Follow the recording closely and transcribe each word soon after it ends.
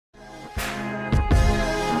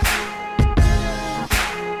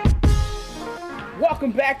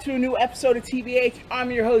Welcome back to a new episode of TBH. I'm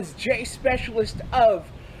your host, Jay, specialist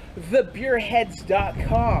of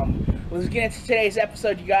thebeerheads.com. Let's get into today's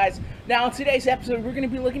episode, you guys. Now, in today's episode, we're going to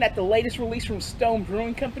be looking at the latest release from Stone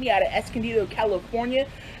Brewing Company out of Escondido, California.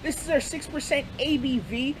 This is our 6%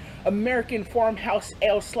 ABV American Farmhouse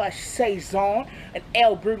Ale / Saison, an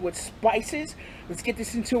ale brewed with spices. Let's get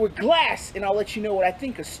this into a glass, and I'll let you know what I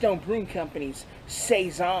think of Stone Brewing Company's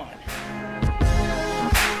Saison.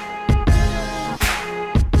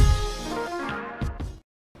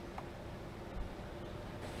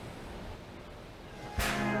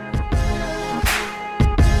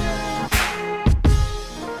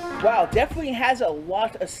 Wow, definitely has a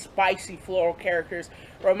lot of spicy floral characters.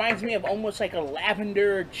 Reminds me of almost like a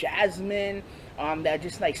lavender, jasmine, that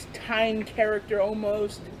just nice thyme character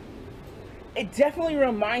almost. It definitely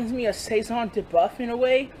reminds me of Saison de Buff in a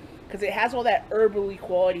way, because it has all that herbally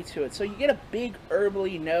quality to it. So you get a big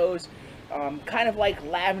herbally nose, kind of like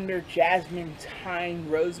lavender, jasmine, thyme,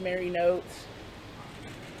 rosemary notes.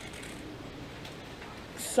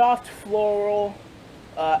 Soft floral.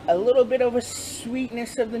 A little bit of a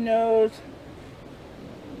sweetness of the nose,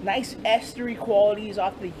 nice estery qualities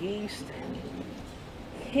off the yeast,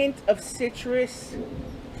 hint of citrus,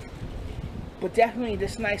 but definitely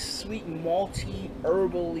this nice sweet malty,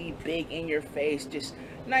 herbally, big in your face, just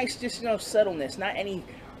nice, just subtleness, not any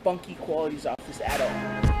funky qualities off this at all.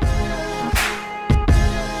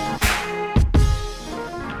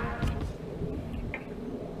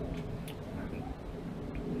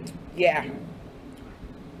 Yeah.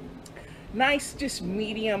 Nice, just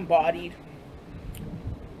medium bodied.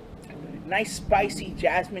 Nice spicy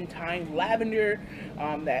jasmine, thyme, lavender,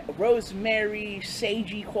 that rosemary,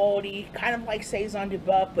 sagey quality, kind of like Saison de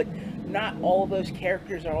Buff, but not all those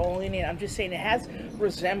characters are all in it. I'm just saying it has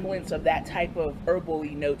resemblance of that type of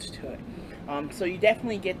herbally notes to it. So you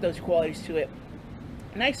definitely get those qualities to it.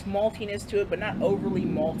 Nice maltiness to it, but not overly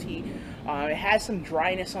malty. It has some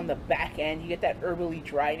dryness on the back end. You get that herbally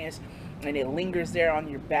dryness, and it lingers there on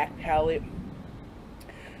your back palate.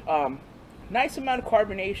 Nice amount of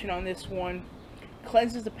carbonation on this one.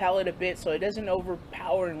 Cleanses the palate a bit so it doesn't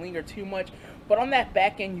overpower and linger too much. But on that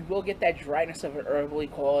back end, you will get that dryness of an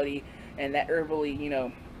herbally quality and that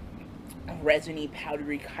herbally, resiny,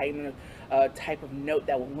 powdery kind of type of note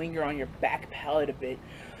that will linger on your back palate a bit.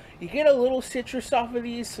 You get a little citrus off of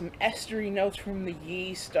these, some estery notes from the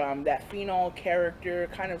yeast, that phenol character,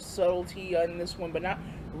 kind of subtlety on this one, but not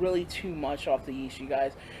really too much off the yeast, you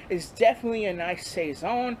guys. It's definitely a nice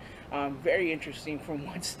Saison, very interesting from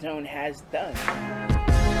what Stone has done.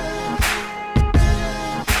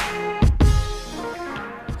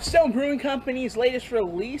 Stone Brewing Company's latest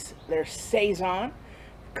release, their Saison,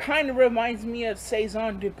 kind of reminds me of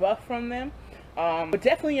Saison de Buff from them. But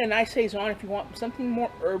definitely a nice Saison if you want something more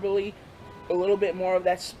herbally, a little bit more of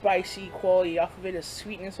that spicy quality off of it, a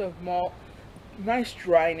sweetness of malt, nice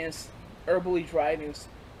dryness, herbally dryness,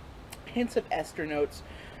 hints of ester notes.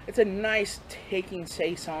 It's a nice taking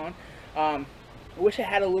Saison. I wish I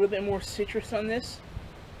had a little bit more citrus on this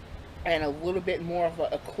and a little bit more of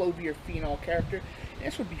a clovier phenol character.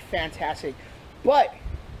 This would be fantastic, but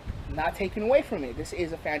not taken away from it. This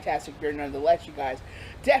is a fantastic beer nonetheless, you guys.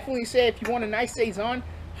 Definitely say if you want a nice Saison,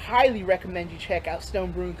 highly recommend you check out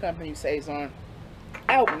Stone Brewing Company Saison.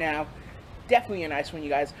 Out now. Definitely a nice one, you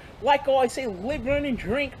guys. Like I always say, live, run, and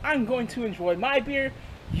drink. I'm going to enjoy my beer.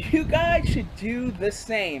 You guys should do the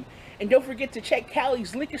same. And don't forget to check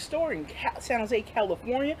Cali's liquor store in San Jose,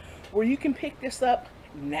 California, where you can pick this up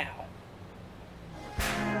now.